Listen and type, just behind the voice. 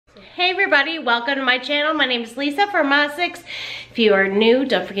Hey everybody, welcome to my channel. My name is Lisa from Ma6. If you are new,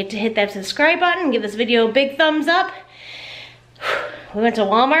 don't forget to hit that subscribe button and give this video a big thumbs up. We went to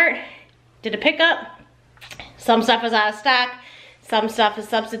Walmart, did a pickup. Some stuff is out of stock, some stuff is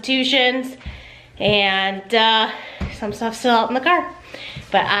substitutions, and some stuff's still out in the car.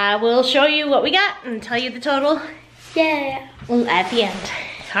 But I will show you what we got and tell you the total at the end.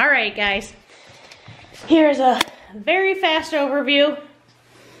 Alright guys, here's a very fast overview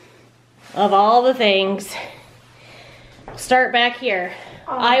of all the things. I'll start back here.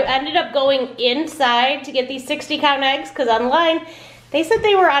 I ended up going inside to get these 60 count eggs because online they said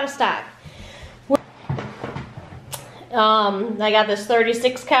they were out of stock. I got this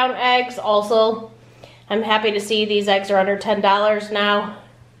 36 count eggs also. I'm happy to see these eggs are under $10 now.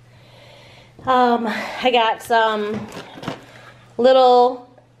 I got some little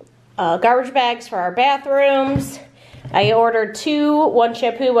garbage bags for our bathrooms. I ordered two, one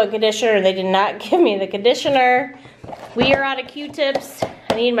shampoo, one conditioner. They did not give me the conditioner. We are out of Q-tips.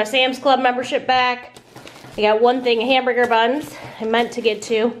 I need my Sam's Club membership back. I got one thing of hamburger buns. I meant to get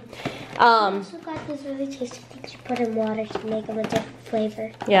two. I also got these really tasty things you put in water to make them a different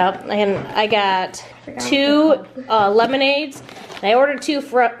flavor. Yep, and I got two lemonades. And I ordered two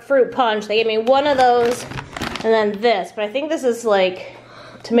fruit punch. They gave me one of those and then this. But I think this is like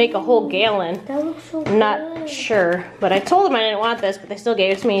to make a whole gallon. That looks so good. I'm not sure, but I told them I didn't want this, but they still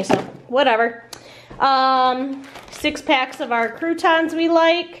gave it to me, so whatever. 6 packs of our croutons we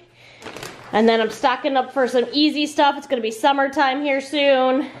like. And then I'm stocking up for some easy stuff. It's gonna be summertime here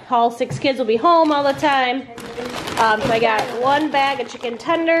soon. All 6 kids will be home all the time. So I got 1 bag of chicken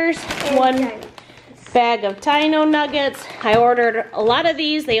tenders, 1 bag of Tino nuggets. I ordered a lot of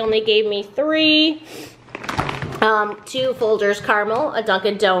these. They only gave me 3. 2 Folgers caramel, a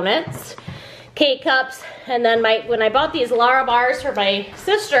Dunkin' Donuts, K-Cups, and then when I bought these Lara bars for my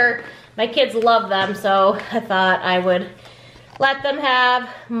sister, my kids love them, so I thought I would let them have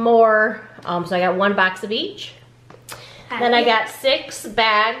more. So I got 1 box of each. Then I got 6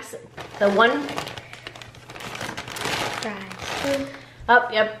 bags, we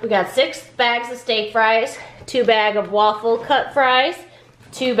got 6 bags of steak fries, 2 bags of waffle cut fries,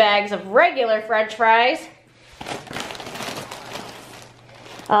 2 bags of regular French fries,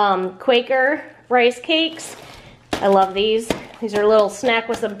 Quaker rice cakes. I love these. These are a little snack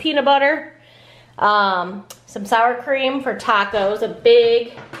with some peanut butter. Some sour cream for tacos. A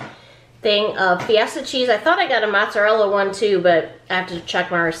big thing of Fiesta cheese. I thought I got a mozzarella one too, but I have to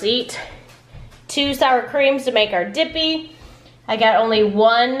check my receipt. 2 sour creams to make our dippy. I got only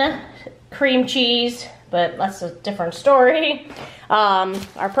 1 cream cheese, but that's a different story.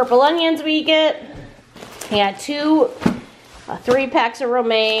 Our purple onions we get. I got 3 packs of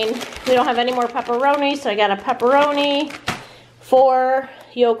romaine. We don't have any more pepperoni, so I got a pepperoni, 4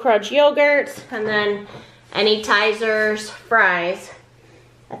 Yo Crunch yogurts, and then any Tizers fries.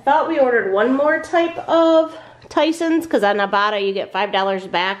 I thought we ordered 1 more type of Tyson's, because on Ibotta you get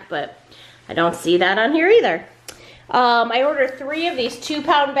 $5 back, but I don't see that on here either. I ordered 3 of these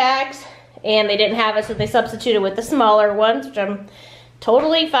 2-pound bags, and they didn't have it, so they substituted with the smaller ones, which I'm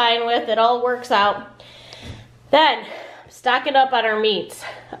totally fine with. It all works out. Then, stocking up on our meats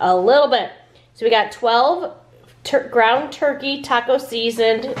a little bit. So we got 12 ground turkey taco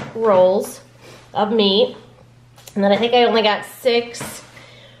seasoned rolls of meat. And then I think I only got 6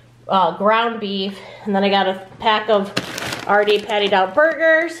 ground beef. And then I got a pack of already patted out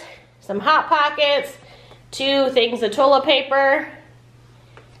burgers, some Hot Pockets, 2 things of toilet paper,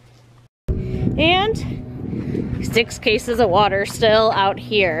 and 6 cases of water still out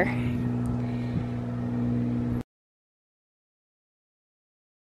here.